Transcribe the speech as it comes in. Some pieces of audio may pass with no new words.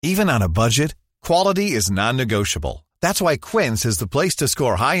Even on a budget, quality is non-negotiable. That's why Quince is the place to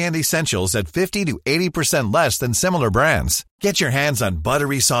score high-end essentials at 50 to 80% less than similar brands. Get your hands on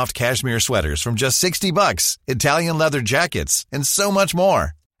buttery soft cashmere sweaters from just $60, Italian leather jackets, and so much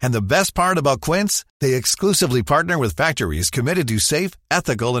more. And the best part about Quince, they exclusively partner with factories committed to safe,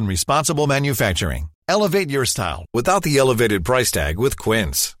 ethical, and responsible manufacturing. Elevate your style without the elevated price tag with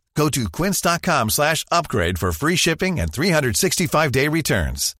Quince. Go to quince.com/upgrade for free shipping and 365-day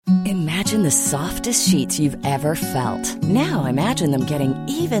returns. Imagine the softest sheets you've ever felt. Now imagine them getting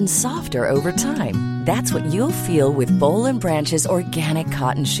even softer over time. That's what you'll feel with Boll & Branch's organic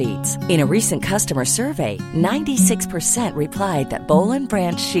cotton sheets. In a recent customer survey, 96% replied that Boll &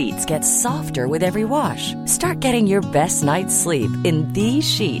 Branch sheets get softer with every wash. Start getting your best night's sleep in these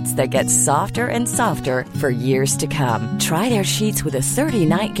sheets that get softer and softer for years to come. Try their sheets with a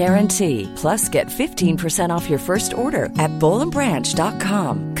 30-night guarantee. Plus, get 15% off your first order at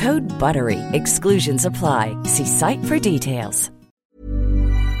bollandbranch.com. Code BUTTERY. Exclusions apply. See site for details.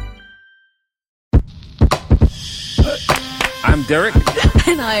 I'm Derek.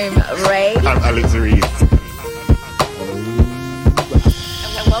 And I'm Ray. I'm Alex Reed.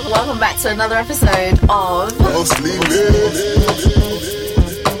 And welcome back to another episode of Mostly Lit.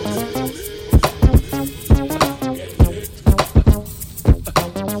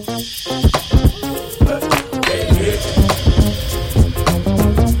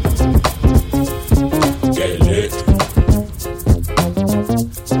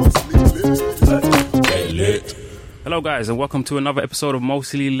 Hello, guys, and welcome to another episode of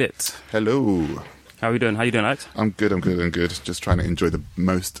Mostly Lit. Hello. How are you doing? How you doing, Alex? I'm good. Just trying to enjoy the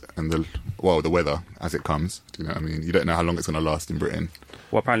most and the weather as it comes. Do you know what I mean? You don't know how long it's going to last in Britain.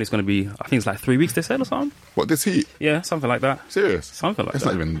 Well, apparently it's going to be, I think it's like 3 weeks, they said, or something? What, this heat? Yeah, something like that. Serious? Something like it's that.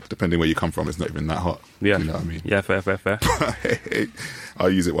 It's not even, depending where you come from, it's not even that hot. Yeah. Do you know what I mean? Yeah, fair. I'll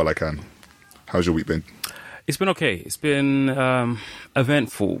use it while I can. How's your week been? It's been okay. It's been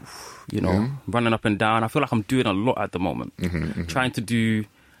eventful, running up and down. I feel like I'm doing a lot at the moment. Trying to do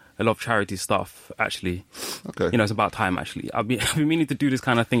a lot of charity stuff, actually. Okay. It's about time, actually. I've been meaning to do this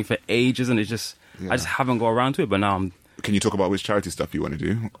kind of thing for ages, and I just haven't got around to it, but now I'm... Can you talk about which charity stuff you want to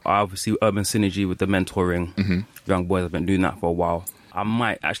do? Obviously, Urban Synergy with the mentoring. Young boys, I've been doing that for a while. I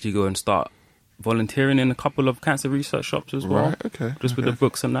might actually go and start volunteering in a couple of cancer research shops as well. Right, okay. Just with the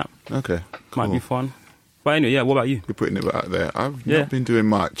books and that. Okay, cool. Might be fun. But anyway, yeah, what about you? You're putting it out there. I've not been doing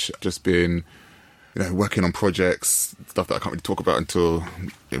much. Just been, working on projects, stuff that I can't really talk about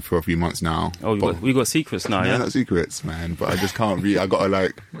for a few months now. Oh, we got secrets now, yeah? Not secrets, man. But I just can't I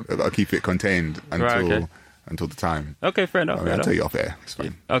gotta keep it contained until the time. Okay, fair enough. I'll tell you off air. It's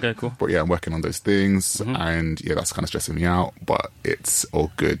fine. Okay, cool. But yeah, I'm working on those things, and that's kind of stressing me out. But it's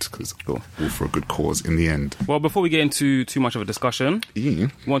all good because all for a good cause in the end. Well, before we get into too much of a discussion,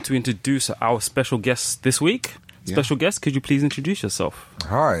 I want to introduce our special guest this week. Special guest, could you please introduce yourself?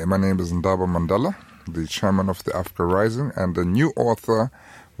 Hi, my name is Ndaba Mandela, the chairman of the Africa Rising and a new author,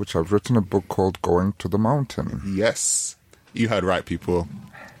 which I've written a book called Going to the Mountain. Yes, you heard right, people.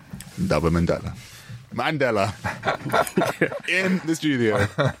 Ndaba Mandela in the studio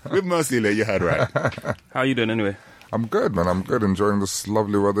with Mostly Lit. You heard right. How are you doing anyway? I'm good, man. I'm good. Enjoying this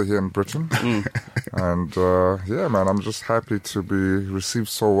lovely weather here in Britain. And man, I'm just happy to be received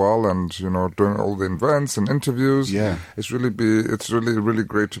so well and, doing all the events and interviews. Yeah. It's really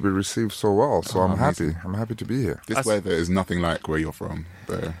great to be received so well. So I'm happy. I'm happy to be here. This weather is nothing like where you're from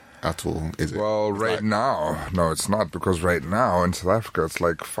there at all, is it? Well, now, no, it's not, because right now in South Africa, it's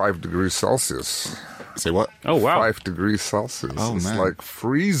like 5 degrees Celsius. Say what? Oh, wow. 5 degrees Celsius. Oh, it's man. like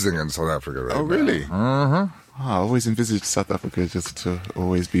freezing in South Africa right now. Oh, really? Mm-hmm. I always envisaged South Africa just to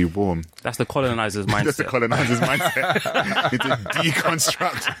always be warm. That's the colonizer's mindset. That's the colonizer's mindset. It's a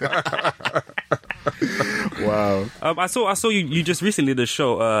deconstruct. Wow. I saw you just recently did a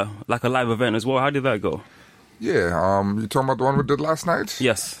show, like a live event as well. How did that go? Yeah, you talking about the one we did last night?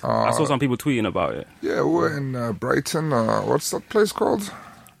 Yes. I saw some people tweeting about it. Yeah, we were in Brighton. What's that place called?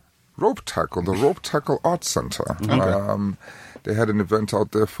 Rope Tackle, the Rope Tackle Art Center. Okay. They had an event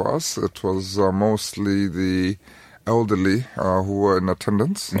out there for us. It was mostly the elderly who were in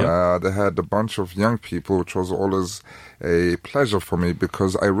attendance. Yep. They had a bunch of young people, which was always a pleasure for me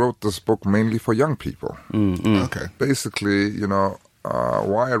because I wrote this book mainly for young people. Okay. Basically,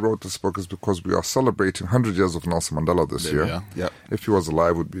 why I wrote this book is because we are celebrating 100 years of Nelson Mandela this year. Yep. If he was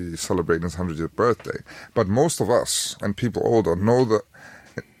alive, we'd be celebrating his 100th birthday. But most of us, and people older, know the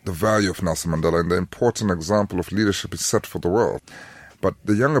value of Nelson Mandela and the important example of leadership he set for the world. but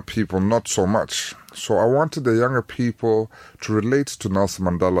the younger people not so much. So I wanted the younger people to relate to Nelson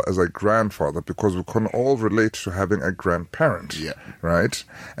Mandela as a grandfather, because we can all relate to having a grandparent, right?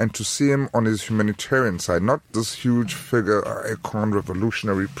 And to see him on his humanitarian side, not this huge figure, icon,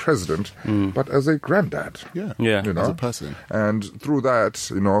 revolutionary president, but as a granddad. Yeah, you know? As a person. And through that,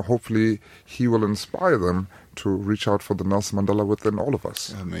 you know, hopefully he will inspire them to reach out for the Nelson Mandela within all of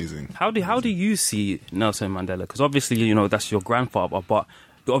us. Amazing. How do you see Nelson Mandela? Because obviously, you know, that's your grandfather, but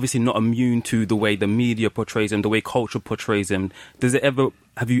you're obviously not immune to the way the media portrays him, the way culture portrays him.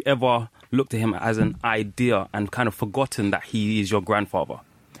 Have you ever looked at him as an idea and kind of forgotten that he is your grandfather?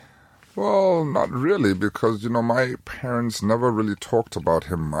 Well, not really, because, you know, my parents never really talked about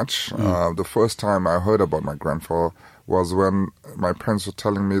him much. The first time I heard about my grandfather was when my parents were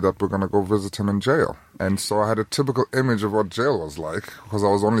telling me that we're going to go visit him in jail. And so I had a typical image of what jail was like, because I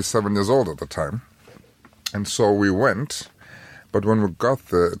was only 7 years old at the time. And so we went, but when we got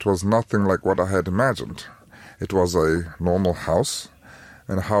there, it was nothing like what I had imagined. It was a normal house,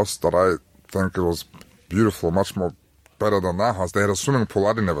 and a house that I think it was beautiful, much more better than that house. They had a swimming pool.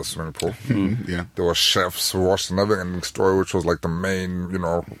 I didn't have a swimming pool. There were chefs who watched the Neverending Story, which was like the main, you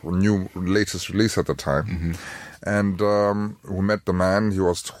know, latest release at the time. And we met the man. He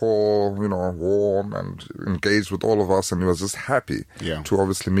was tall, you know, warm, and engaged with all of us, and he was just happy to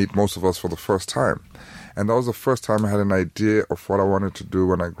obviously meet most of us for the first time. And that was the first time I had an idea of what I wanted to do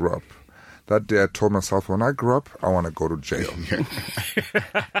when I grew up. That day I told myself, when I grow up, I want to go to jail.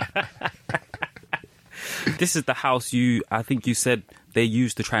 This is the house I think you said they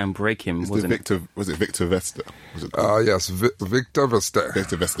used to try and break him, wasn't it? Was it Victor Vesta? Yes, Victor Vesta.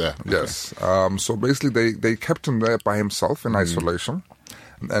 Victor Vesta. Okay. Yes. So basically they kept him there by himself in isolation.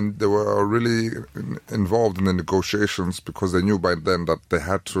 And they were really involved in the negotiations, because they knew by then that they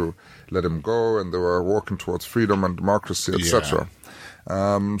had to let him go, and they were working towards freedom and democracy, etc.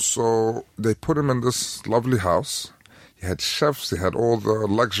 So they put him in this lovely house. He had chefs, he had all the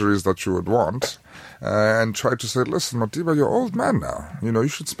luxuries that you would want, and tried to say, listen, Madiba, you're an old man now. You know, you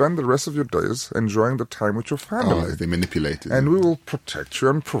should spend the rest of your days enjoying the time with your family. Oh, they manipulated and him. we will protect you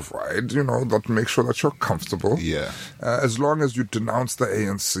and provide, you know, that make sure that you're comfortable. As long as you denounce the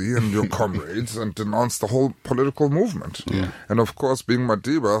ANC and your comrades and denounce the whole political movement. And of course, being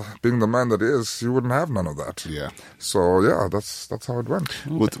Madiba, being the man that he is, you wouldn't have none of that. So yeah, that's how it went.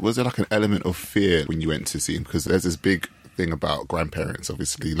 Was there like an element of fear when you went to see him? Because there's this big thing about grandparents,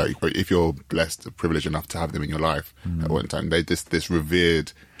 obviously, like if you're blessed, privileged enough to have them in your life at one time, they this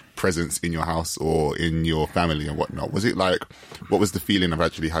revered presence in your house or in your family and whatnot. Was it like, what was the feeling of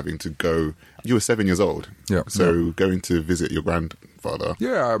actually having to go? You were 7 years old, going to visit your grandfather.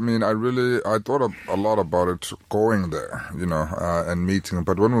 I mean, I thought a lot about it going there, you know, and meeting him.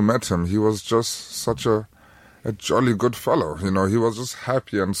 But when we met him, he was just such a jolly good fellow. You know, he was just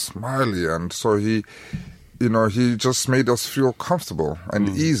happy and smiley, and so he just made us feel comfortable and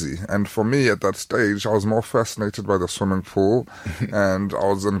easy. And for me, at that stage, I was more fascinated by the swimming pool, and I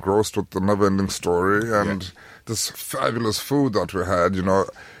was engrossed with the Neverending Story and this fabulous food that we had. You know,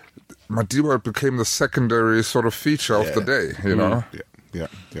 Madiba became the secondary sort of feature of the day, you know?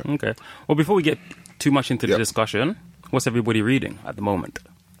 Okay. Well, before we get too much into the discussion, what's everybody reading at the moment?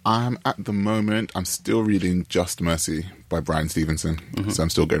 At the moment, I'm still reading Just Mercy by Brian Stevenson. So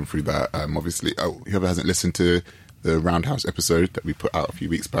I'm still going through that. Obviously, whoever hasn't listened to the Roundhouse episode that we put out a few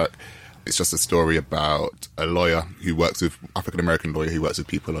weeks back, it's just a story about a lawyer who works with, African-American lawyer who works with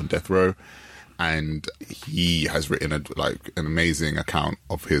people on death row. And he has written an amazing account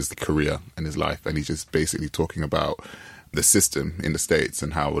of his career and his life. And he's just basically talking about the system in the States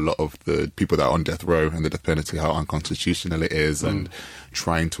and how a lot of the people that are on death row and the death penalty, how unconstitutional it is, and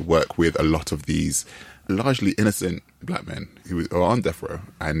trying to work with a lot of these largely innocent black men who are on death row.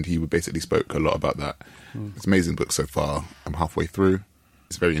 And he basically spoke a lot about that. It's an amazing book so far. I'm halfway through.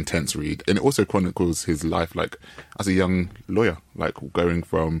 It's a very intense read. And it also chronicles his life, like, as a young lawyer, like going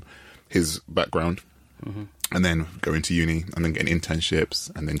from his background and then going to uni and then getting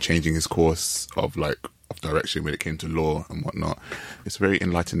internships and then changing his course of direction when it came to law and whatnot. It's a very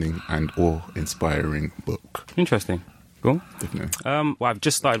enlightening and awe-inspiring book. Interesting. Cool. Definitely. Well, I've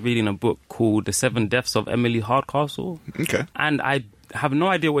just started reading a book called The 7 Deaths of Emily Hardcastle. Okay. And I have no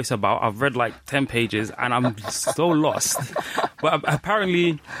idea what it's about. I've read like 10 pages and I'm so lost. But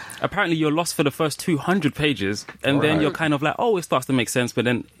apparently you're lost for the first 200 pages and then you're kind of like, oh, it starts to make sense, but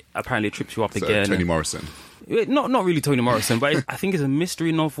then apparently it trips you up again. Toni Morrison. Not really Toni Morrison, but I think it's a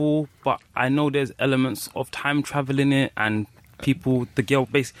mystery novel, but I know there's elements of time travel in it and people, the girl,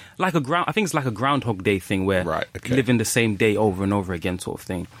 I think it's like a Groundhog Day thing where living the same day over and over again sort of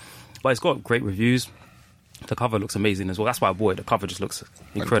thing. But it's got great reviews. The cover looks amazing as well. That's why I bought it. The cover just looks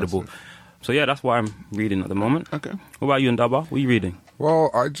incredible. So yeah, that's why I'm reading at the moment. Okay. What about you, Ndaba? What are you reading?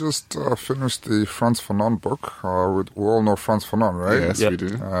 Well, I just finished the Frantz Fanon book. We all know Frantz Fanon, right? Yes, we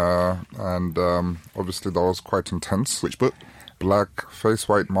do. And obviously that was quite intense. Which book? Black Face,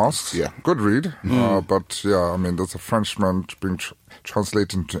 White Masks. Yeah. Good read. But yeah, I mean, there's a Frenchman being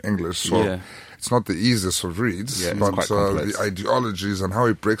translated into English, so it's not the easiest of reads. Yeah, it's but quite complex. the ideologies and how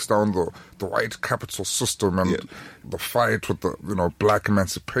he breaks down the white capital system and the fight with the black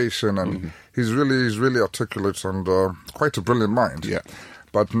emancipation, and he's really articulate and quite a brilliant mind. Yeah.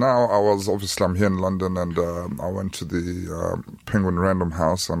 But now I'm here in London, and I went to the Penguin Random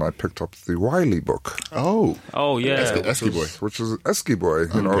House and I picked up the Wiley book. Oh yeah, Esky Boy. Which is Esky Boy,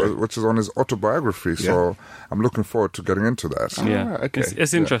 which is on his autobiography. So I'm looking forward to getting into that. Yeah, okay.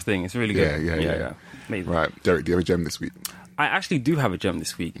 It's interesting. It's really good. Yeah. Amazing. Right, Derek, do you have a gem this week? I actually do have a gem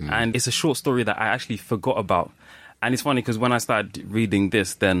this week, and it's a short story that I actually forgot about. And it's funny because when I started reading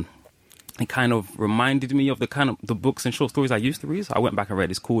this, then it kind of reminded me of the books and short stories I used to read. So I went back and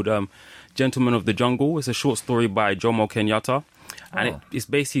read. It's called Gentlemen of the Jungle. It's a short story by Jomo Kenyatta, and it's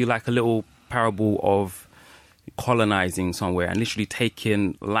basically like a little parable of colonizing somewhere and literally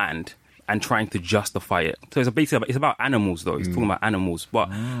taking land and trying to justify it. So it's about animals, though. He's talking about animals, but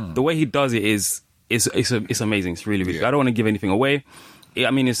the way he does it is it's amazing. It's really, really good. I don't want to give anything away.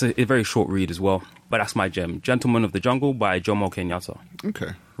 I mean, it's a very short read as well, but that's my gem. Gentlemen of the Jungle by Jomo Kenyatta.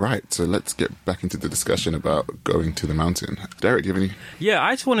 Okay, right. So let's get back into the discussion about going to the mountain. Derek, do you have any? Yeah,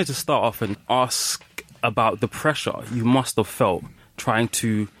 I just wanted to start off and ask about the pressure you must have felt trying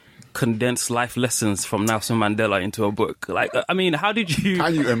to condense life lessons from Nelson Mandela into a book. Like, I mean, how did you...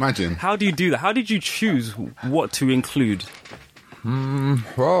 Can you imagine? How do you do that? How did you choose what to include?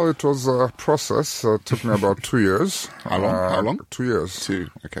 Well, it was a process. It took me about 2 years. How long? 2 years.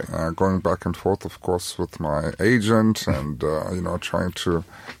 Okay. Going back and forth, of course, with my agent and, trying to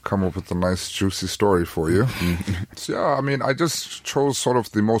come up with a nice, juicy story for you. So, yeah, I mean, I just chose sort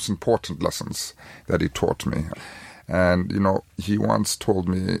of the most important lessons that he taught me. And, he once told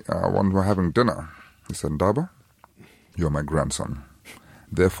me, when we were having dinner, he said, Ndaba, you're my grandson.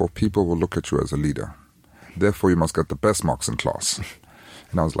 Therefore, people will look at you as a leader. Therefore, you must get the best marks in class.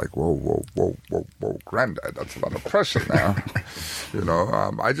 And I was like, whoa, granddad, that's a lot of pressure now.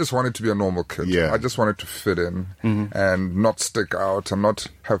 I just wanted to be a normal kid. Yeah. I just wanted to fit in and not stick out and not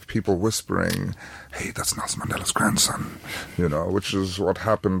have people whispering, hey, that's Nelson Mandela's grandson, which is what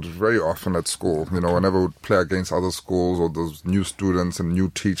happened very often at school, whenever we would play against other schools or those new students and new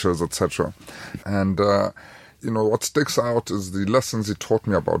teachers, etc. And, what sticks out is the lessons he taught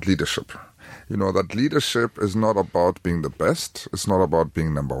me about leadership. That leadership is not about being the best. It's not about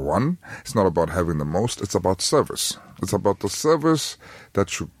being number one. It's not about having the most. It's about service. It's about the service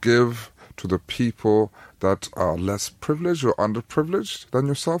that you give to the people that are less privileged or underprivileged than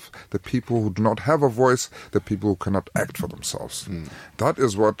yourself, the people who do not have a voice, the people who cannot act for themselves. That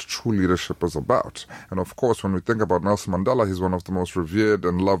is what true leadership is about. And of course, when we think about Nelson Mandela, he's one of the most revered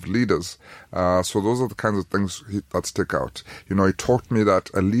and loved leaders. So those are the kinds of things that stick out. He taught me that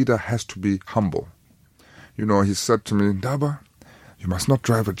a leader has to be humble. He said to me, Ndaba, you must not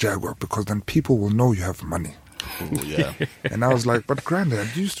drive a Jaguar because then people will know you have money. Ooh, yeah. And I was like, but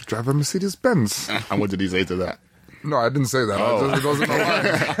granddad, you used to drive a Mercedes-Benz. And what did he say to that? No, I didn't say that. It wasn't a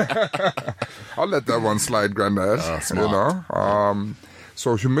line. I'll let that one slide, granddad. Smart.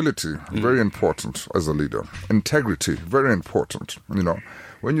 So humility, very important as a leader. Integrity, very important.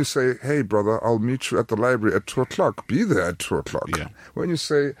 When you say, hey, brother, I'll meet you at the library at 2 o'clock, be there at 2 o'clock. Yeah. When you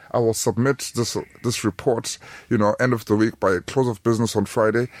say, I will submit this report, end of the week by close of business on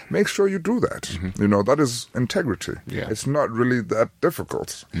Friday, make sure you do that. That is integrity. Yeah. It's not really that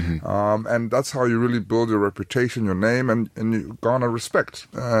difficult. And that's how you really build your reputation, your name, and you garner respect.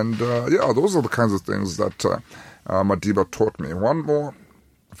 And, those are the kinds of things that Madiba taught me. One more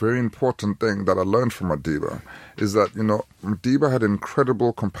very important thing that I learned from Madiba is that, Madiba had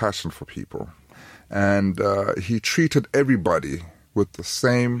incredible compassion for people. And he treated everybody with the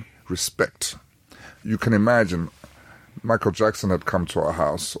same respect. You can imagine Michael Jackson had come to our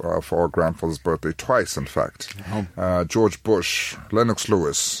house for our grandfather's birthday, twice, in fact. George Bush, Lennox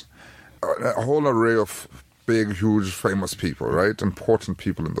Lewis, a whole array of big, huge, famous people, right? Important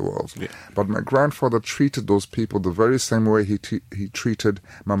people in the world. Yeah. But my grandfather treated those people the very same way he treated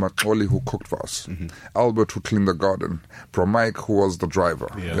Mama Oli, who cooked for us, Albert, who cleaned the garden, Bro Mike, who was the driver.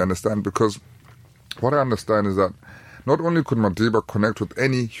 Yeah. You understand? Because what I understand is that not only could Madiba connect with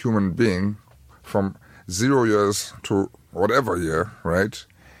any human being from 0 years to whatever year, right?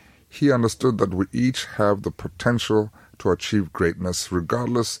 He understood that we each have the potential to achieve greatness,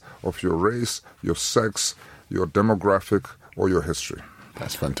 regardless of your race, your sex, your demographic, or your history.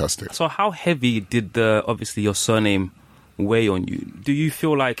 That's fantastic. So how heavy did obviously your surname weigh on you? Do you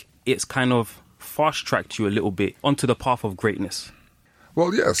feel like it's kind of fast-tracked you a little bit onto the path of greatness?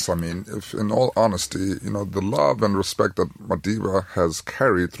 Well, yes. I mean, if in all honesty, the love and respect that Madiba has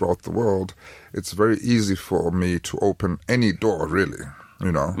carried throughout the world, it's very easy for me to open any door, really.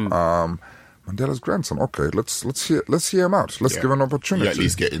 Mandela's grandson. Okay, let's hear him out. Let's give an opportunity. Yeah, at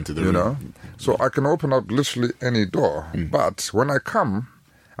least get into the room. So I can open up literally any door. But when I come,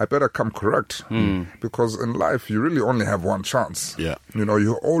 I better come correct. Because in life, you really only have one chance. Yeah.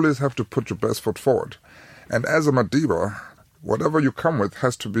 You always have to put your best foot forward. And as a Madiba, whatever you come with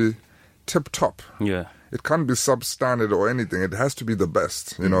has to be tip-top. Yeah. It can't be substandard or anything. It has to be the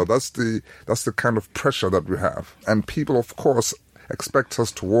best. That's the kind of pressure that we have. And people, of course, expect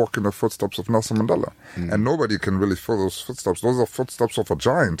us to walk in the footsteps of Nelson Mandela. And nobody can really fill those footsteps. Those are footsteps of a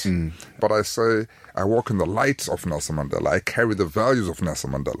giant. But I say I walk in the light of Nelson Mandela. I carry the values of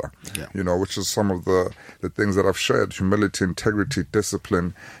Nelson Mandela, which is some of the things that I've shared: humility, integrity,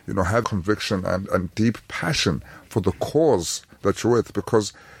 discipline, have conviction and deep passion for the cause that you're with.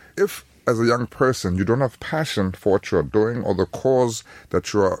 Because if, as a young person, you don't have passion for what you're doing or the cause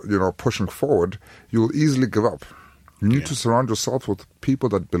that you're pushing forward, you'll easily give up. You need to surround yourself with people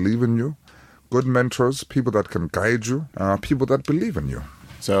that believe in you, good mentors, people that can guide you, people that believe in you.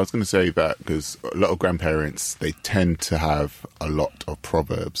 So I was going to say that because a lot of grandparents, they tend to have a lot of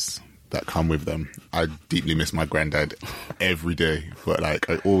proverbs that come with them. I deeply miss my granddad every day, but I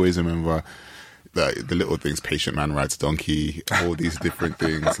always remember the little things: patient man rides donkey, all these different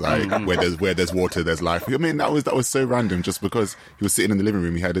things, like where there's water, there's life. I mean, that was so random. Just because he was sitting in the living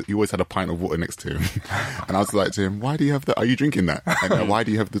room, he always had a pint of water next to him, and I was like to him, "Why do you have that? Are you drinking that? And why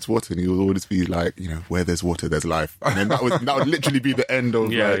do you have this water?" And he would always be like, "Where there's water, there's life." And then that would literally be the end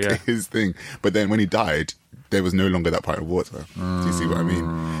of his thing. But then when he died, there was no longer that pint of water. Do you see what I mean?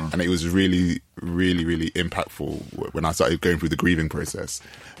 And it was really, really, really impactful when I started going through the grieving process.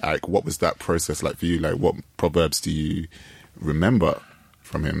 Like, what was that process like for you? Like, what proverbs do you remember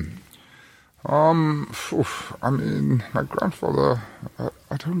from him? I mean, my grandfather,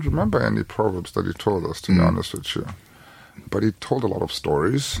 I don't remember any proverbs that he told us, to be honest with you. But he told a lot of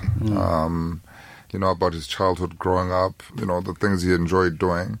stories. About his childhood growing up, the things he enjoyed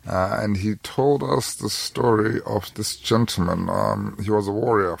doing. And he told us the story of this gentleman. He was a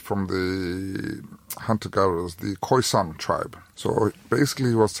warrior from the hunter-gatherers, the Khoisan tribe. So basically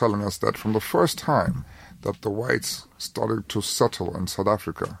he was telling us that from the first time that the whites started to settle in South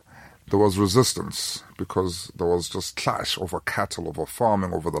Africa, there was resistance because there was just clash over cattle, over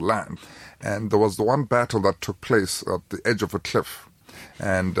farming, over the land. And there was the one battle that took place at the edge of a cliff.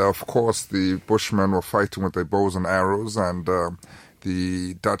 And, of course, the Bushmen were fighting with their bows and arrows, and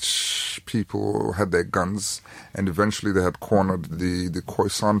the Dutch people had their guns, and eventually they had cornered the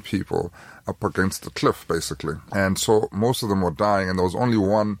Khoisan people up against the cliff, basically. And so most of them were dying, and there was only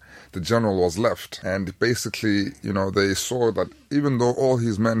one, the general, was left. And basically, they saw that even though all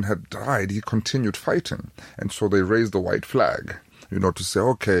his men had died, he continued fighting. And so they raised the white flag, to say,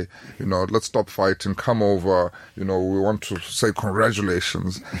 okay, let's stop fighting, come over, we want to say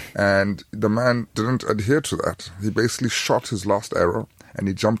congratulations. And the man didn't adhere to that. He basically shot his last arrow and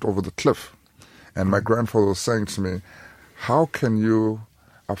he jumped over the cliff. And my grandfather was saying to me, how can you,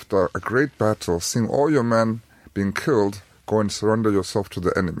 after a great battle, seeing all your men being killed, go and surrender yourself to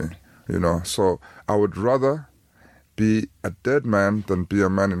the enemy? So I would rather be a dead man than be a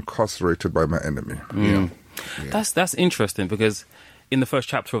man incarcerated by my enemy. Yeah. That's interesting, because in the first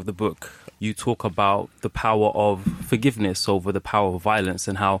chapter of the book, you talk about the power of forgiveness over the power of violence,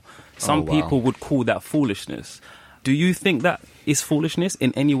 and how some people would call that foolishness. Do you think that is foolishness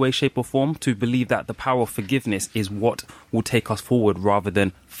in any way, shape or form, to believe that the power of forgiveness is what will take us forward rather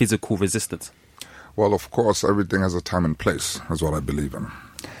than physical resistance? Well, of course, everything has a time and place, is what I believe in.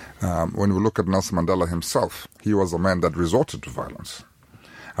 When we look at Nelson Mandela himself, he was a man that resorted to violence.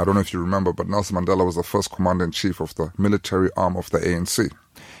 I don't know if you remember, but Nelson Mandela was the first commander-in-chief of the military arm of the ANC.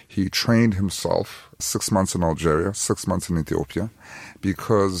 He trained himself 6 months in Algeria, 6 months in Ethiopia,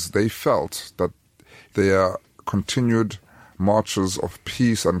 because they felt that their continued marches of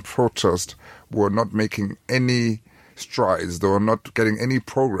peace and protest were not making any strides. They were not getting any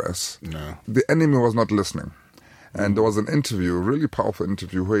progress. No. The enemy was not listening. And there was an interview, a really powerful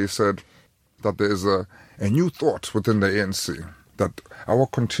interview, where he said that there is a new thought within the ANC, that our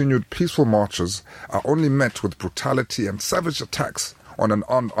continued peaceful marches are only met with brutality and savage attacks on an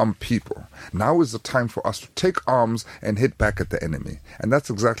unarmed people. Now is the time for us to take arms and hit back at the enemy. And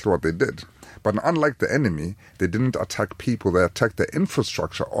that's exactly what they did. But unlike the enemy, they didn't attack people, they attacked the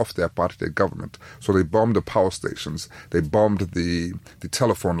infrastructure of their apartheid government. So they bombed the power stations, they bombed the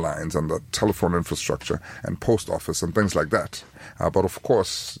telephone lines and the telephone infrastructure and post office and things like that. But of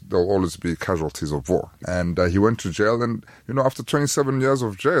course, there will always be casualties of war. And he went to jail, and, after 27 years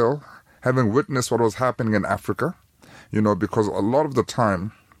of jail, having witnessed what was happening in Africa, because a lot of the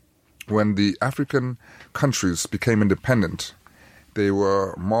time, when the African countries became independent, they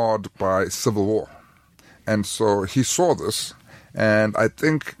were marred by civil war. And so he saw this. And I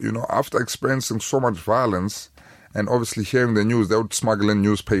think, after experiencing so much violence and obviously hearing the news, they would smuggle in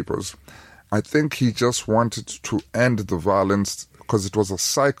newspapers. I think he just wanted to end the violence because it was a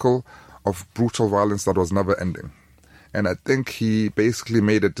cycle of brutal violence that was never ending. And I think he basically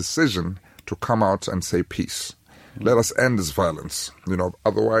made a decision to come out and say peace. Let us end this violence,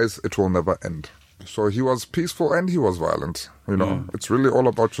 otherwise it will never end. So he was peaceful and he was violent, It's really all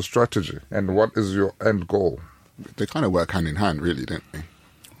about your strategy and what is your end goal. They kind of work hand in hand, really, don't they?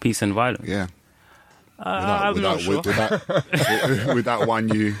 Peace and violence. Yeah. I'm not sure. Without one,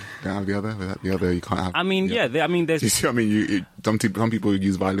 you don't have the other. Without the other, you can't have. I mean, there's. Do you see what I mean? Some people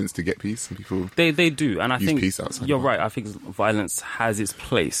use violence to get peace. Some people they do, and I think peace outside. You're right. I think violence has its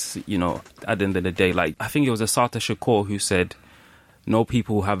place. At the end of the day, like I think it was Assata Shakur who said, "No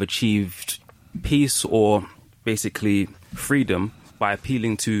people have achieved peace or basically freedom by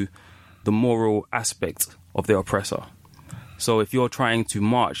appealing to the moral aspect of their oppressor." So if you're trying to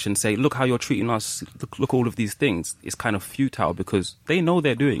march and say, look how you're treating us, look all of these things, it's kind of futile because they know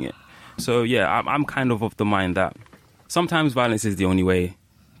they're doing it. So yeah, I'm kind of the mind that sometimes violence is the only way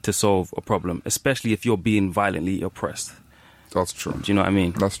to solve a problem, especially if you're being violently oppressed. That's true. Do you know what I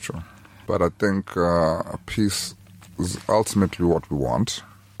mean? That's true. But I think peace is ultimately what we want,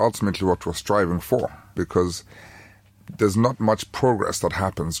 ultimately what we're striving for, because there's not much progress that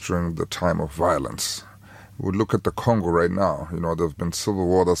happens during the time of violence. We look at the Congo right now. There's been civil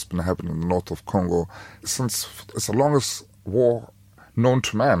war that's been happening in the north of Congo since it's the longest war known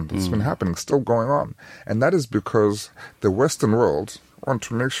to man that's been happening, still going on. And that is because the Western world want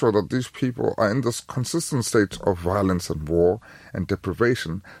to make sure that these people are in this consistent state of violence and war and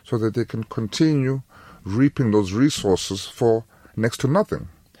deprivation so that they can continue reaping those resources for next to nothing.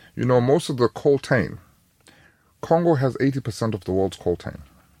 Most of the coltan, Congo has 80% of the world's coltan,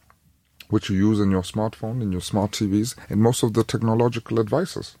 which you use in your smartphone, in your smart TVs, and most of the technological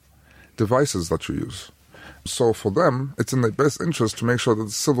devices that you use. So for them, it's in their best interest to make sure that the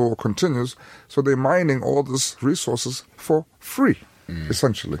civil war continues, so they're mining all these resources for free,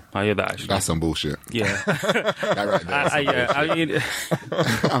 essentially. I hear that, actually. That's some bullshit. Yeah. That right there,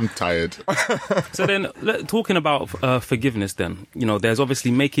 I'm tired. So then, talking about forgiveness then, there's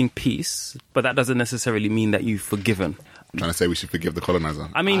obviously making peace, but that doesn't necessarily mean that you've forgiven. Trying to say we should forgive the colonizer.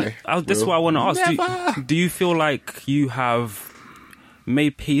 I mean, this is what I want to ask. Do you feel like you have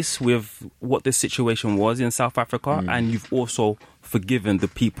made peace with what this situation was in South Africa, and you've also forgiven the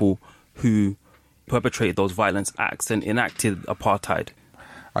people who perpetrated those violence acts and enacted apartheid?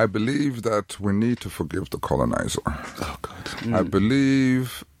 I believe that we need to forgive the colonizer. Oh, God. I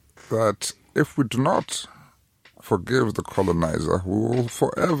believe that if we do not forgive the colonizer, we will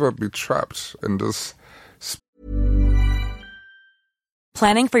forever be trapped in this.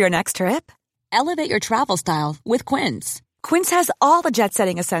 Planning for your next trip? Elevate your travel style with Quince. Quince has all the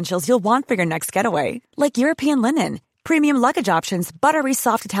jet-setting essentials you'll want for your next getaway, like European linen, premium luggage options, buttery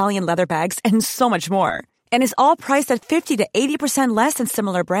soft Italian leather bags, and so much more. And is all priced at 50 to 80% less than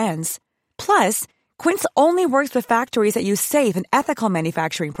similar brands. Plus, Quince only works with factories that use safe and ethical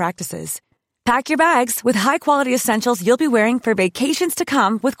manufacturing practices. Pack your bags with high-quality essentials you'll be wearing for vacations to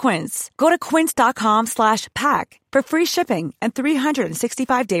come with Quince. Go to quince.com/pack for free shipping and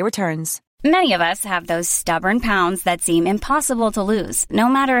 365-day returns. Many of us have those stubborn pounds that seem impossible to lose, no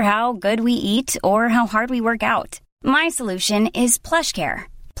matter how good we eat or how hard we work out. My solution is PlushCare.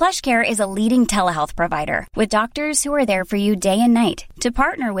 PlushCare is a leading telehealth provider with doctors who are there for you day and night to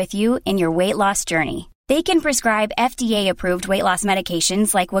partner with you in your weight loss journey. They can prescribe FDA-approved weight loss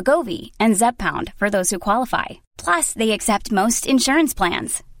medications like Wegovy and Zepbound for those who qualify. Plus, they accept most insurance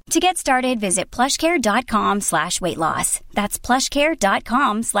plans. To get started, visit plushcare.com/weightloss. That's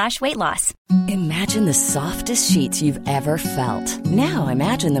plushcare.com/weightloss. Imagine the softest sheets you've ever felt. Now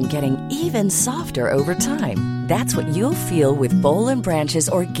imagine them getting even softer over time. That's what you'll feel with Boll & Branch's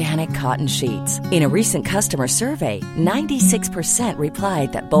organic cotton sheets. In a recent customer survey, 96%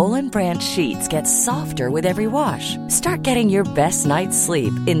 replied that Boll & Branch sheets get softer with every wash. Start getting your best night's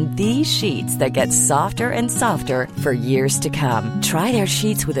sleep in these sheets that get softer and softer for years to come. Try their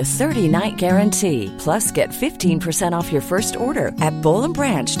sheets with a 30-night guarantee. Plus, get 15% off your first order at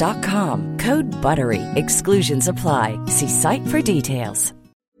bollandbranch.com. Code BUTTERY. Exclusions apply. See site for details.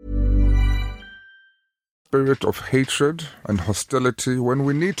 Spirit of hatred and hostility when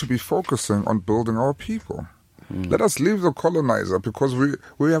we need to be focusing on building our people. Let us leave the colonizer, because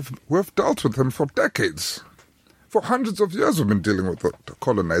we have dealt with him for decades. For hundreds of years we've been dealing with the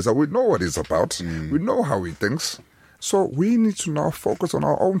colonizer. We know what he's about. We know how he thinks. So we need to now focus on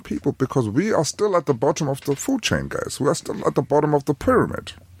our own people, because we are still at the bottom of the food chain, guys. We are still at the bottom of the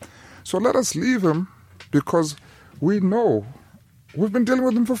pyramid. So let us leave him, because we know we've been dealing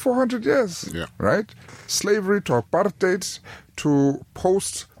with him for 400 years, right? Slavery to apartheid, to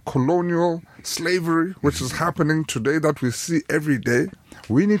post-colonial slavery, which is happening today, that we see every day.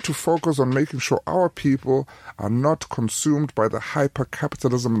 We need to focus on making sure our people are not consumed by the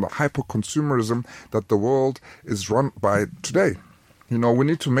hyper-capitalism and the hyper-consumerism that the world is run by today. You know, we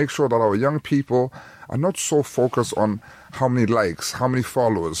need to make sure that our young people are not so focused on how many likes, how many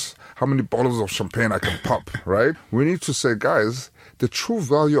followers, how many bottles of champagne I can pop, right? We need to say, guys, the true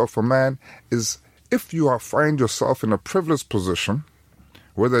value of a man is if you find yourself in a privileged position,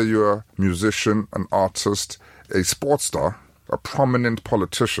 whether you're a musician, an artist, a sports star, a prominent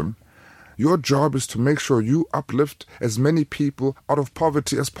politician, your job is to make sure you uplift as many people out of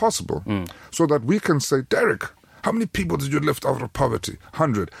poverty as possible, so that we can say, Derek, how many people did you lift out of poverty?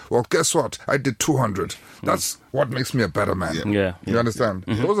 100. Well, guess what? I did 200. That's what makes me a better man. You understand?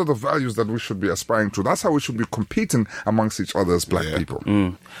 Those are the values that we should be aspiring to. That's how we should be competing amongst each other as black people.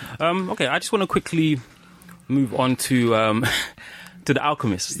 Okay, I just want to quickly move on to to The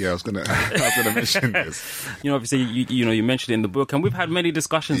Alchemist. Yeah, I was gonna mention this. You know, obviously, you mentioned it in the book, and we've had many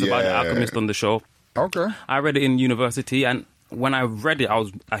discussions about The Alchemist on the show. Okay. I read it in university, and when I read it, I was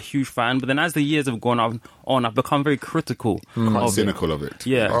a huge fan. But then as the years have gone on, I've become very critical. Quite cynical of it.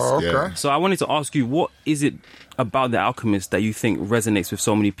 Yeah. Oh, okay. So I wanted to ask you, what is it about The Alchemist that you think resonates with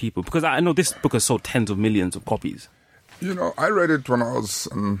so many people? Because I know this book has sold tens of millions of copies. You know, I read it when I was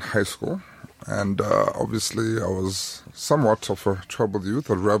in high school. And obviously I was somewhat of a troubled youth,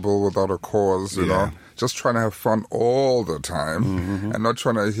 a rebel without a cause, you know, just trying to have fun all the time and not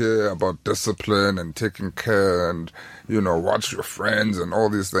trying to hear about discipline and taking care and, watch your friends and all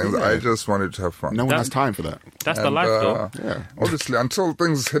these things. I just wanted to have fun. No one has time for that. That's the life, though. Obviously, until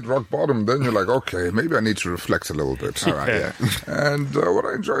things hit rock bottom, then you're like, okay, maybe I need to reflect a little bit. All right, And what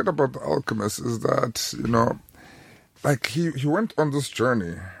I enjoyed about The Alchemist is that, like he went on this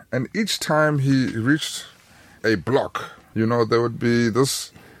journey. And each time he reached a block, there would be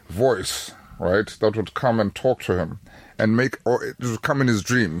this voice, right, that would come and talk to him and or it would come in his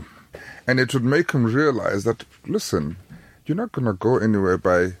dream. And it would make him realize that, listen, you're not going to go anywhere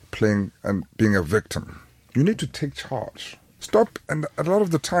by playing and being a victim. You need to take charge. Stop. And a lot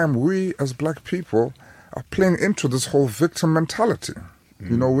of the time, we as black people are playing into this whole victim mentality.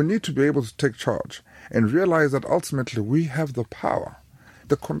 We need to be able to take charge and realize that ultimately we have the power.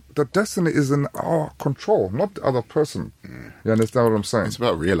 The destiny is in our control, not the other person. You understand what I'm saying? It's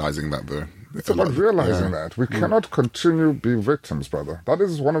about realizing that, though. It's about realizing that. We cannot continue being victims, brother. That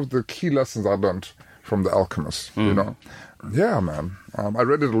is one of the key lessons I learned from The Alchemist, Yeah, man. I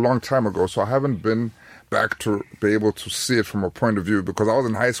read it a long time ago, so I haven't been back to be able to see it from a point of view, because I was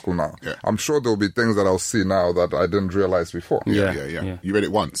in high school now. I'm sure there'll be things that I'll see now that I didn't realize before. Yeah. You read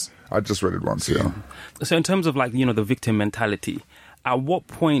it once? I just read it once, So in terms of, the victim mentality, at what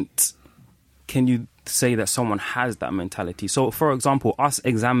point can you say that someone has that mentality? So, for example, us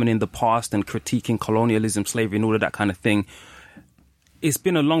examining the past and critiquing colonialism, slavery, and all of that kind of thing, it's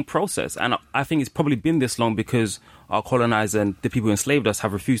been a long process. And I think it's probably been this long because our colonizer and the people who enslaved us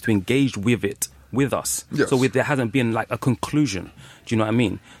have refused to engage with it, with us. Yes. So there hasn't been a conclusion. Do you know what I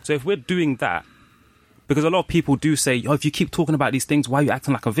mean? So if we're doing that, because a lot of people do say, if you keep talking about these things, why are you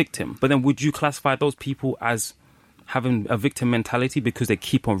acting like a victim? But then would you classify those people as having a victim mentality because they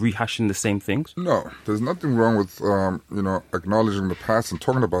keep on rehashing the same things? No, there's nothing wrong with, acknowledging the past and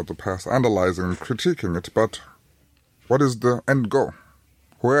talking about the past, analyzing and critiquing it. But what is the end goal?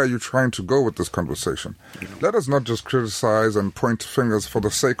 Where are you trying to go with this conversation? Let us not just criticize and point fingers for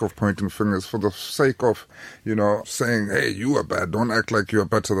the sake of pointing fingers, for the sake of, saying, hey, you are bad. Don't act like you are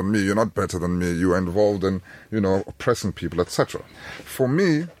better than me. You're not better than me. You are involved in, oppressing people, etc. For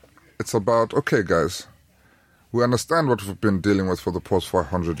me, it's about, okay, guys, we understand what we've been dealing with for the past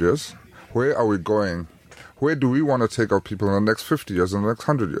 500 years. Where are we going? where do we want to take our people in the next 50 years, in the next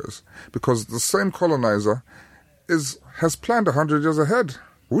 100 years? Because the same colonizer has planned 100 years ahead.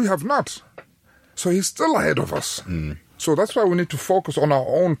 We have not. So he's still ahead of us. So that's why we need to focus on our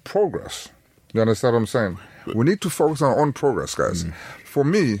own progress. You understand what I'm saying? We need to focus on our own progress, guys. For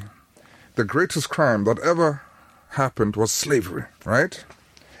me, the greatest crime that ever happened was slavery, right?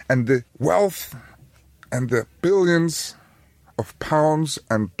 And the wealth and the billions of pounds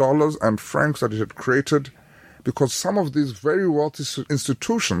and dollars and francs that it had created, because some of these very wealthy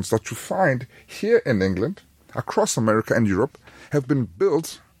institutions that you find here in England, across America and Europe, have been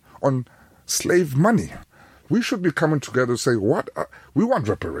built on slave money. We should be coming together and say, we want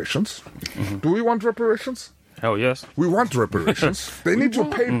reparations. Do we want reparations? Hell yes. We want reparations. They need to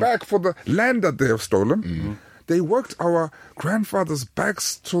pay back for the land that they have stolen. They worked our grandfathers'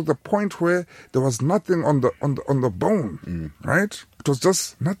 backs to the point where there was nothing on the bone, right? It was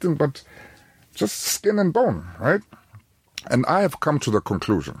just nothing but just skin and bone, right? And I have come to the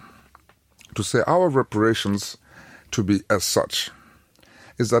conclusion to say our reparations to be as such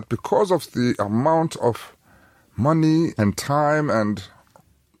is that because of the amount of money and time and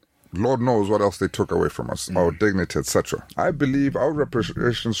Lord knows what else they took away from us, our dignity, etc. I believe our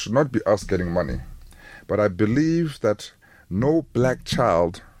reparations should not be us getting money, but I believe that no black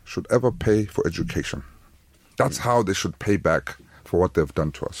child should ever pay for education. That's how they should pay back for what they've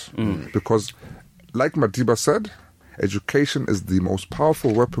done to us. Because, like Madiba said, education is the most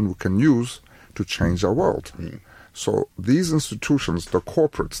powerful weapon we can use to change our world. So these institutions, the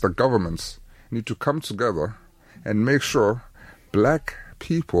corporates, the governments, need to come together and make sure black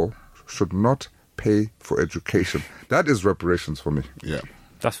people should not pay for education. That is reparations for me. Yeah.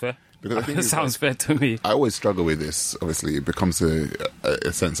 That's fair. Because I think It sounds fair to me. I always struggle with this. Obviously, it becomes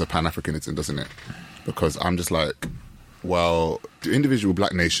a sense of Pan-Africanism, doesn't it? Because I'm just like, well, the individual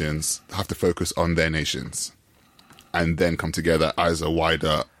black nations have to focus on their nations and then come together as a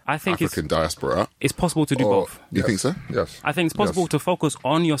wider African diaspora. It's possible to do both. You think so? Yes. I think it's possible to focus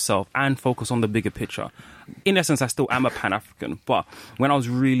on yourself and focus on the bigger picture. In essence, I still am a Pan-African, but when I was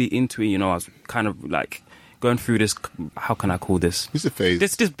really into it, I was kind of like going through this, how can I call this? It's a phase.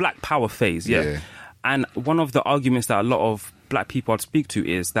 This black power phase, yeah. And one of the arguments that a lot of black people I'd speak to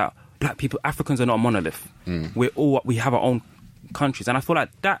is that black people, Africans are not a monolith. We have our own countries. And I feel like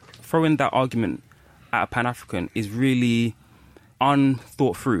that, throwing that argument at a Pan-African is really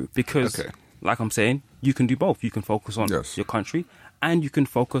unthought through because, like I'm saying, you can do both. You can focus on your country and you can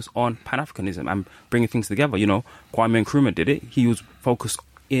focus on Pan-Africanism and bringing things together. Kwame Nkrumah did it. He was focused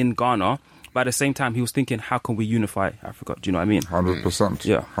in Ghana, but at the same time, he was thinking, how can we unify Africa? Do you know what I mean? 100%.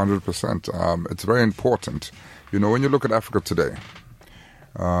 Yeah. 100%. It's very important. When you look at Africa today,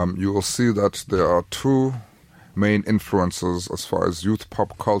 you will see that there are two main influences as far as youth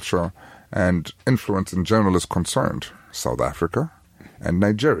pop culture and influence in general is concerned. South Africa and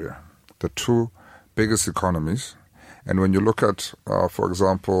Nigeria, the two biggest economies. And when you look at, for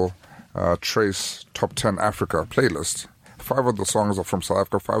example, Trace Top 10 Africa playlist, 5 of the songs are from South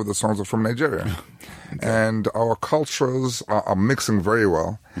Africa, 5 of the songs are from Nigeria. And our cultures are mixing very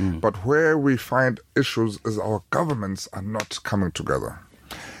well. But where we find issues is our governments are not coming together.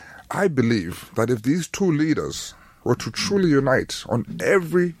 I believe that if these two leaders were to truly unite on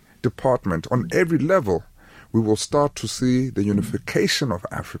every department, on every level, we will start to see the unification of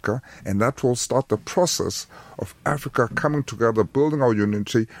Africa, and that will start the process of Africa coming together, building our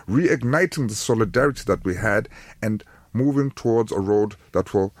unity, reigniting the solidarity that we had, and moving towards a road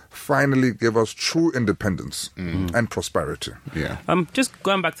that will finally give us true independence and prosperity. Yeah. Just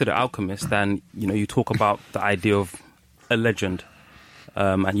going back to The Alchemist, and you talk about the idea of a legend,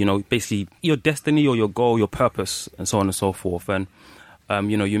 and basically your destiny or your goal, your purpose, and so on and so forth. And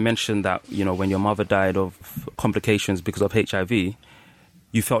you mentioned that, when your mother died of complications because of HIV,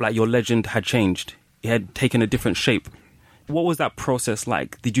 you felt like your legend had changed. It had taken a different shape. What was that process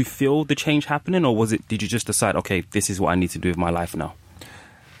like? Did you feel the change happening, or did you just decide, okay, this is what I need to do with my life now?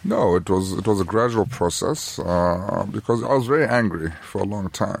 No, it was a gradual process because I was very angry for a long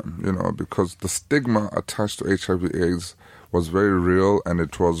time, because the stigma attached to HIV/AIDS was very real and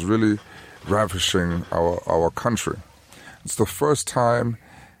it was really ravishing our country. It's the first time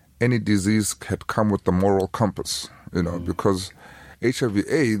any disease had come with the moral compass, because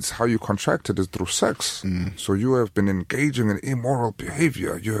HIV/AIDS, how you contract it is through sex. So you have been engaging in immoral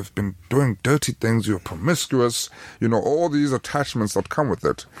behavior. You have been doing dirty things. You're promiscuous. All these attachments that come with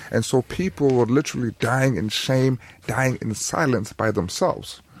it. And so people were literally dying in shame, dying in silence by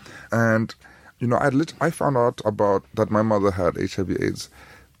themselves. And, I found out about that my mother had HIV/AIDS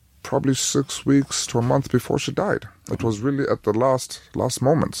probably 6 weeks to a month before she died. It was really at the last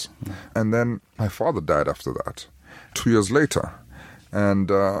moments. And then my father died after that, 2 years later.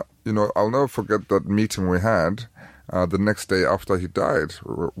 And, I'll never forget that meeting we had the next day after he died.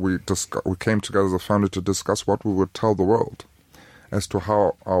 We came together as a family to discuss what we would tell the world as to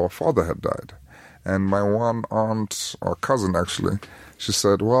how our father had died. And my one aunt, or cousin actually, she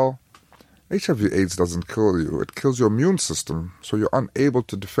said, well, HIV/AIDS doesn't kill you. It kills your immune system, so you're unable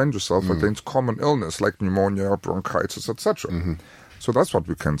to defend yourself against common illness like pneumonia, bronchitis, etc. So that's what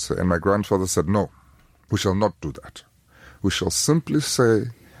we can say. And my grandfather said, no, we shall not do that. We shall simply say,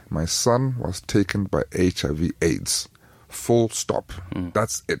 my son was taken by HIV/AIDS. Full stop.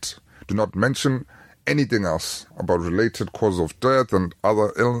 That's it. Do not mention anything else about related cause of death and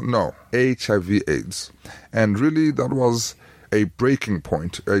other illness. No, HIV/AIDS. And really that was a breaking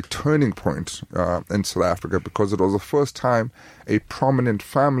point, a turning point in South Africa, because it was the first time a prominent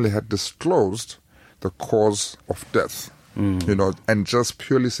family had disclosed the cause of death, and just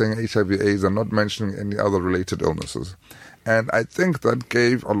purely saying HIV/AIDS and not mentioning any other related illnesses. And I think that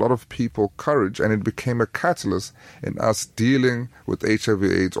gave a lot of people courage, and it became a catalyst in us dealing with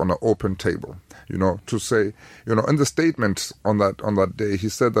HIV/AIDS on an open table. To say, in the statement on that day, he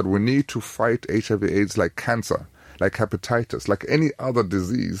said that we need to fight HIV/AIDS like cancer, like hepatitis, like any other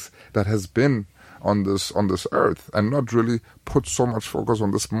disease that has been on this earth, and not really put so much focus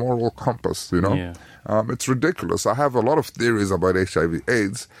on this moral compass, Yeah. It's ridiculous. I have a lot of theories about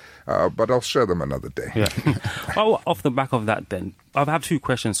HIV/AIDS, but I'll share them another day. Yeah. Well, off the back of that then, I have two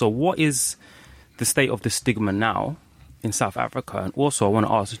questions. So what is the state of the stigma now in South Africa? And also I want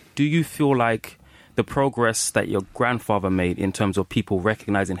to ask, do you feel like the progress that your grandfather made in terms of people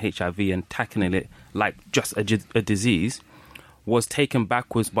recognizing HIV and tackling it like just a disease was taken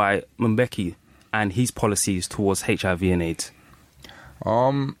backwards by Mbeki and his policies towards HIV and AIDS?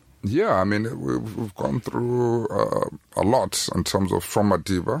 Yeah, I mean, we've gone through a lot in terms of from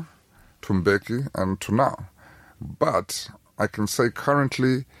Madiba to Mbeki and to now. But I can say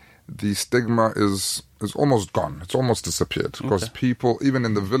currently the stigma is almost gone. It's almost disappeared because people, even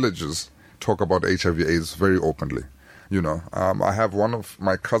in the villages, talk about HIV/AIDS very openly. I have one of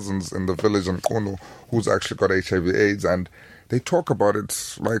my cousins in the village in Kono who's actually got HIV/AIDS, and they talk about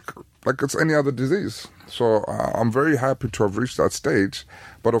it like it's any other disease. So I'm very happy to have reached that stage.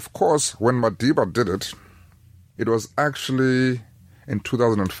 But of course, when Madiba did it, it was actually in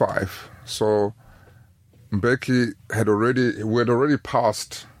 2005. So Mbeki had already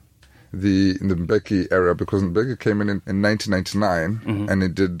passed in the Mbeki area, because Mbeki came in 1999 and he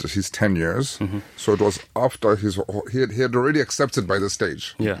did his 10 years. So it was after he had already accepted by the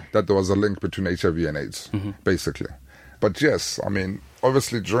stage that there was a link between HIV and AIDS, basically. But yes, I mean,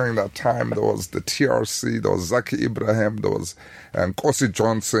 obviously during that time there was the TRC, there was Zaki Ibrahim, there was Nkosi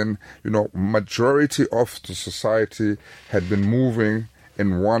Johnson. Majority of the society had been moving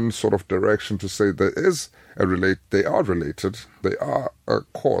in one sort of direction to say they are related, they are a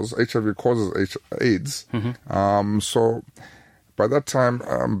cause. HIV causes AIDS. So by that time,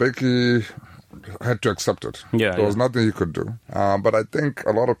 Mbeki had to accept it. There was nothing he could do. But I think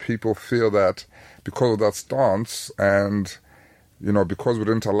a lot of people feel that because of that stance, and because we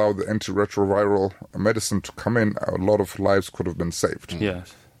didn't allow the antiretroviral medicine to come in, a lot of lives could have been saved.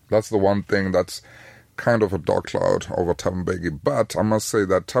 Yes, that's the one thing that's kind of a dark cloud over Thabo Mbeki. But I must say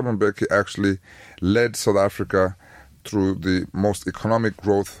that Thabo Mbeki actually led South Africa through the most economic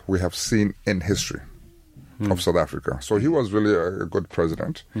growth we have seen in history of South Africa. So he was really a good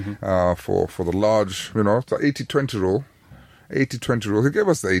president for the large, the 80-20 rule. 80-20 rule. He gave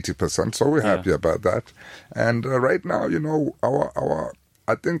us the 80%, so we're happy about that. And right now,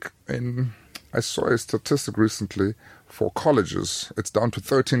 I think I saw a statistic recently for colleges, it's down to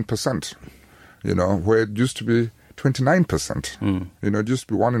 13%. Where it used to be 29%. It used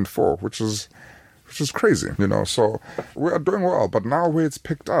to be 1 in 4, which is crazy. So we are doing well. But now where it's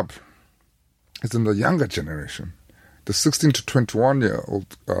picked up is in the younger generation, the 16 to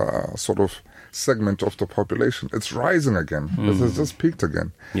 21-year-old sort of segment of the population. It's rising again. It's just peaked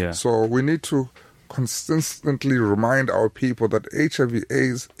again. Yeah. So we need to consistently remind our people that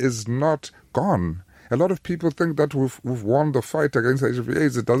HIV/AIDS is not gone. A lot of people think that we've won the fight against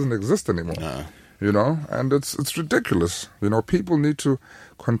HIV/AIDS. It doesn't exist anymore. And it's ridiculous. People need to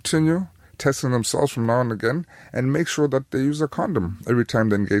continue testing themselves from now and again and make sure that they use a condom every time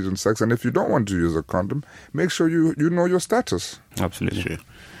they engage in sex. And if you don't want to use a condom, make sure you know your status. Absolutely. Sure.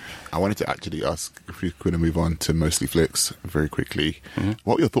 I wanted to actually ask, if we could move on to Mostly Flicks very quickly.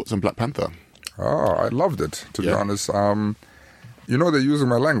 What were your thoughts on Black Panther? I loved it, to be honest. you know, they're using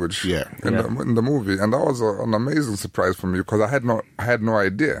my language in the movie, and that was an amazing surprise for me because I had no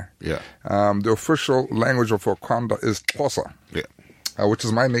idea. Yeah. The official language of Wakanda is Xhosa. Yeah. Which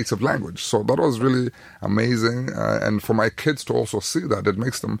is my native language. So that was really amazing. And for my kids to also see that, it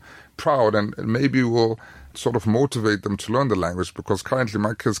makes them proud and maybe will sort of motivate them to learn the language because currently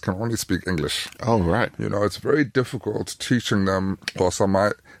my kids can only speak English. Oh, right. You know, it's very difficult teaching them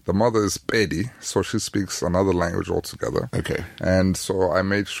Xhosa. The mother is Pedi, so she speaks another language altogether. Okay. And so I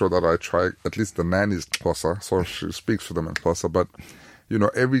made sure that I try, at least the nanny's Xhosa, so she speaks to them in Xhosa. But, you know,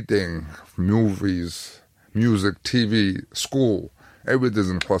 everything, movies, music, TV, school,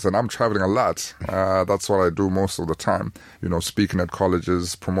 everything's in Xhosa, and I'm traveling a lot. That's what I do most of the time. You know, speaking at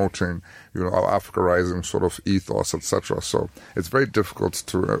colleges, promoting, you know, our Africa Rising sort of ethos, etc. So it's very difficult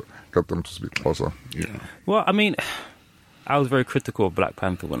to get them to speak Xhosa. Yeah. Well, I mean, I was very critical of Black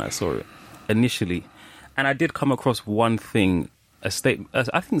Panther when I saw it initially, and I did come across one thing. I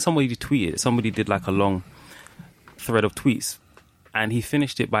think somebody tweeted. Somebody did like a long thread of tweets, and he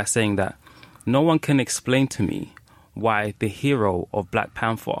finished it by saying that no one can explain to me why the hero of Black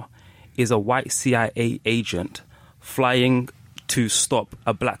Panther is a white CIA agent flying to stop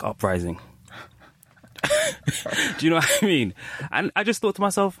a black uprising. Do you know what I mean? And I just thought to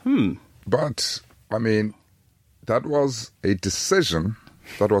myself, But, I mean, that was a decision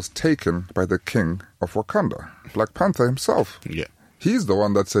that was taken by the king of Wakanda, Black Panther himself. Yeah. He's the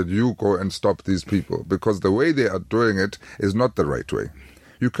one that said, you go and stop these people, because the way they are doing it is not the right way.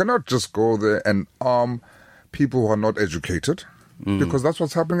 You cannot just go there and arm people who are not educated, because that's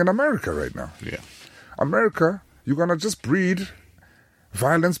what's happening in America right now. Yeah. America, you're going to just breed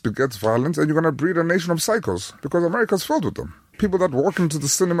violence begets violence, and you're going to breed a nation of psychos, because America's filled with them. People that walk into the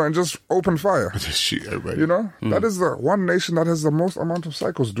cinema and just open fire. Just shoot everybody. You know, that is the one nation that has the most amount of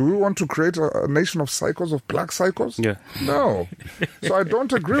psychos. Do we want to create a nation of psychos, of black psychos? Yeah. No. So I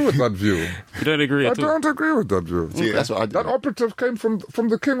don't agree with that view. You don't agree I at all? don't agree with that view. See, that's what I do. That operative came from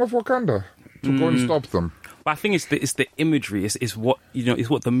the king of Wakanda to go and stop them. But I think it's the imagery. It's what, you know, it's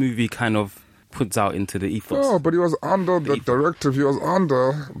what the movie kind of puts out into the ethos. No, but he was under the directive. He was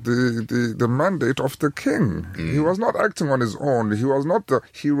under the mandate of the king. He was not acting on his own. He was not the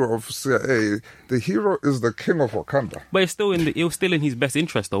hero of CIA. The hero is the king of Wakanda. But it was still in his best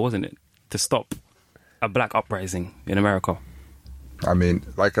interest, though, wasn't it, to stop a black uprising in America? I mean,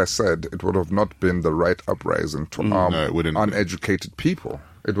 like I said, it would have not been the right uprising to arm uneducated people.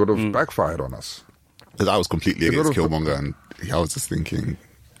 It would have backfired on us. Because I was completely against Killmonger, and I was just thinking,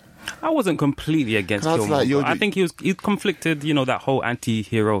 I wasn't completely against Killmonger. I think he conflicted, you know, that whole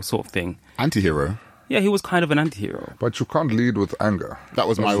anti-hero sort of thing. Anti-hero? Yeah, he was kind of an anti-hero. But you can't lead with anger. That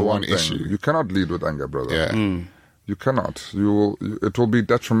was my one issue. You cannot lead with anger, brother. Yeah. You cannot. It will be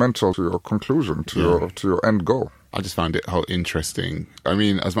detrimental to your conclusion, to your end goal. I just found it how interesting. I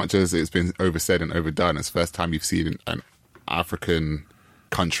mean, as much as it's been oversaid and overdone, it's the first time you've seen an African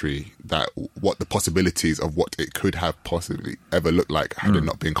country that what the possibilities of what it could have possibly ever looked like had it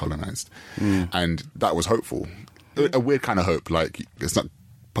not been colonized. And that was hopeful. A weird kind of hope. Like, it's not,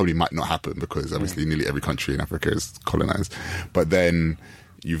 probably might not happen because obviously nearly every country in Africa is colonized. But then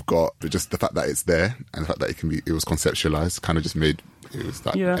you've got just the fact that it's there and the fact that it was conceptualized kind of just made it was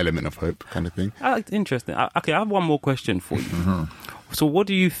that element of hope kind of thing. Interesting. Okay, I have one more question for you. So what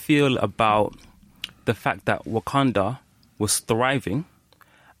do you feel about the fact that Wakanda was thriving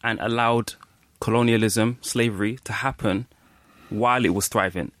and allowed colonialism, slavery to happen while it was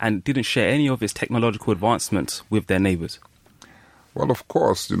thriving and didn't share any of its technological advancements with their neighbors? Well, of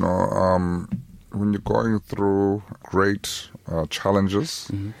course, you know, when you're going through great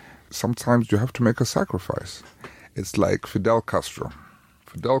challenges, sometimes you have to make a sacrifice. It's like Fidel Castro.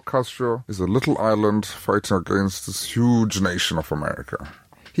 Fidel Castro is a little island fighting against this huge nation of America.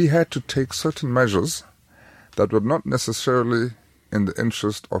 He had to take certain measures that were not necessarily in the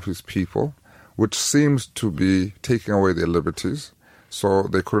interest of his people, which seems to be taking away their liberties. So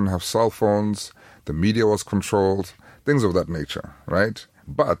they couldn't have cell phones, the media was controlled, things of that nature, right?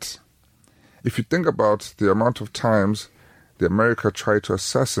 But if you think about the amount of times the America tried to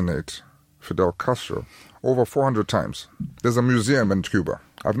assassinate Fidel Castro, over 400 times. There's a museum in Cuba.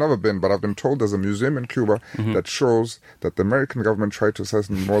 I've never been, but I've been told there's a museum in Cuba that shows that the American government tried to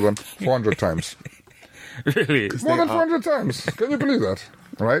assassinate more than 400 times. Really? More than 400 times. Can you believe that?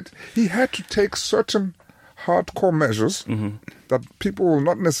 Right? He had to take certain hardcore measures that people will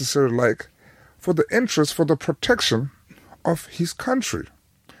not necessarily like for the interest, for the protection of his country.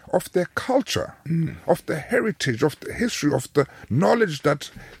 of their culture, of the heritage, of the history, of the knowledge that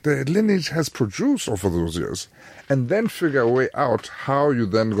the lineage has produced over those years, and then figure a way out how you're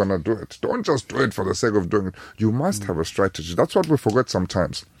then going to do it. Don't just do it for the sake of doing it. You must have a strategy. That's what we forget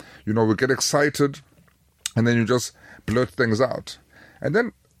sometimes. You know, we get excited, and then you just blurt things out. And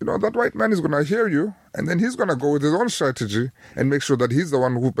then, you know, that white man is going to hear you, and then he's going to go with his own strategy and make sure that he's the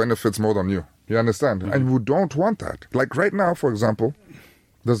one who benefits more than you. You understand? And we don't want that. Like right now, for example,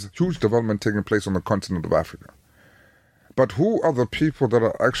 there's huge development taking place on the continent of Africa. But who are the people that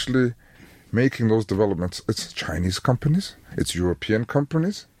are actually making those developments? It's Chinese companies. It's European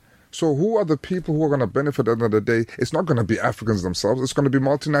companies. So who are the people who are going to benefit at the end of the day? It's not going to be Africans themselves. It's going to be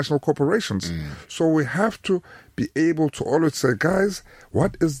multinational corporations. So we have to be able to always say, guys,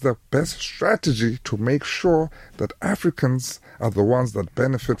 what is the best strategy to make sure that Africans are the ones that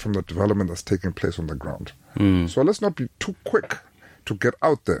benefit from the development that's taking place on the ground? So let's not be too quick to get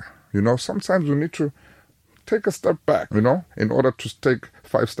out there. You know, sometimes we need to take a step back, you know, in order to take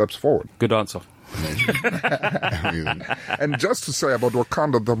 5 steps forward. Good answer. And just to say about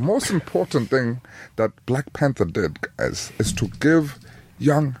Wakanda, the most important thing that Black Panther did, guys, is to give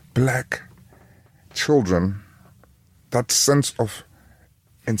young black children that sense of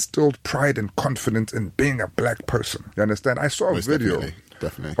instilled pride and confidence in being a black person. You understand? I saw a video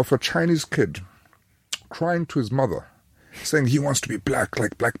of a Chinese kid crying to his mother, saying he wants to be black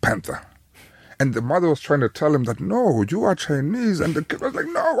like Black Panther. And the mother was trying to tell him that, no, you are Chinese. And the kid was like,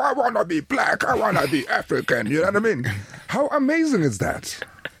 no, I want to be black. I want to be African. You know what I mean? How amazing is that?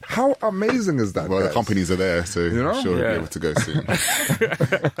 How amazing is that? Well, guys? the companies are there, so You know? I'm sure we'll be able to go soon.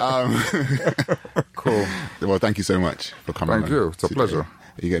 Cool. Well, thank you so much for coming. Thank you. It's a pleasure.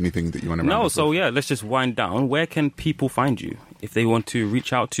 You got anything that you want to No, so yeah, let's just wind down. Where can people find you? If they want to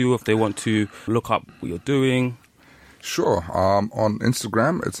reach out to you, if they want to look up what you're doing. Sure. On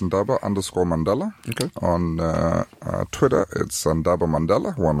Instagram, it's Ndaba_Mandela. Okay. On Twitter, it's Ndaba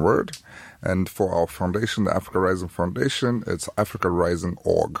Mandela, one word. And for our foundation, the Africa Rising Foundation, it's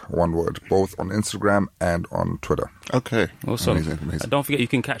AfricaRising.org, one word, both on Instagram and on Twitter. Okay. Awesome. Amazing. Don't forget, you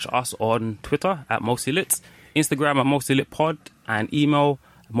can catch us on Twitter at MostlyLit, Instagram at MostlyLitPod, and email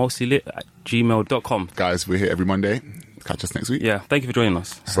mostlylit@gmail.com. Guys, we're here every Monday. Catch us next week. Yeah, thank you for joining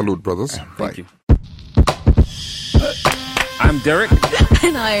us. Salute, brothers. Thank you. I'm Derek.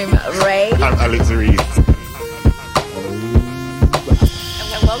 And I'm Ray. I'm Alex Reed.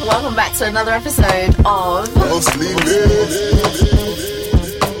 And welcome back to another episode of Mostly Lit.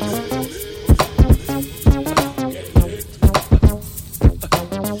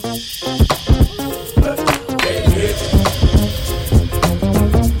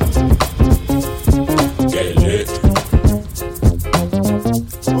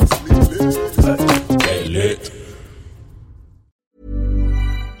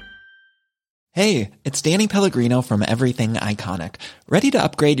 Hey, it's Danny Pellegrino from Everything Iconic. Ready to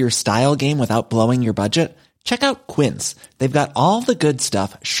upgrade your style game without blowing your budget? Check out Quince. They've got all the good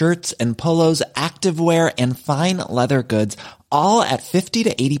stuff, shirts and polos, activewear, and fine leather goods, all at 50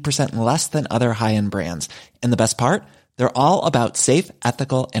 to 80% less than other high-end brands. And the best part? They're all about safe,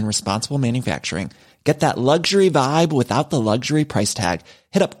 ethical, and responsible manufacturing. Get that luxury vibe without the luxury price tag.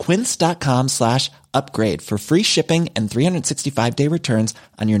 Hit up quince.com/upgrade for free shipping and 365-day returns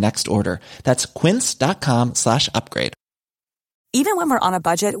on your next order. That's quince.com/upgrade. Even when we're on a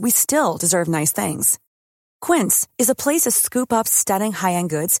budget, we still deserve nice things. Quince is a place to scoop up stunning high-end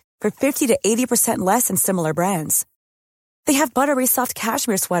goods for 50 to 80% less than similar brands. They have buttery soft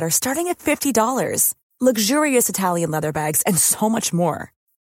cashmere sweaters starting at $50, luxurious Italian leather bags, and so much more.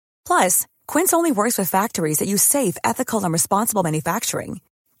 Plus, Quince only works with factories that use safe, ethical, and responsible manufacturing.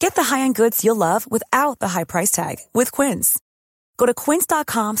 Get the high-end goods you'll love without the high price tag with Quince. Go to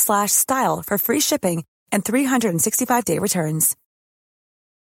quince.com/style for free shipping and 365-day returns.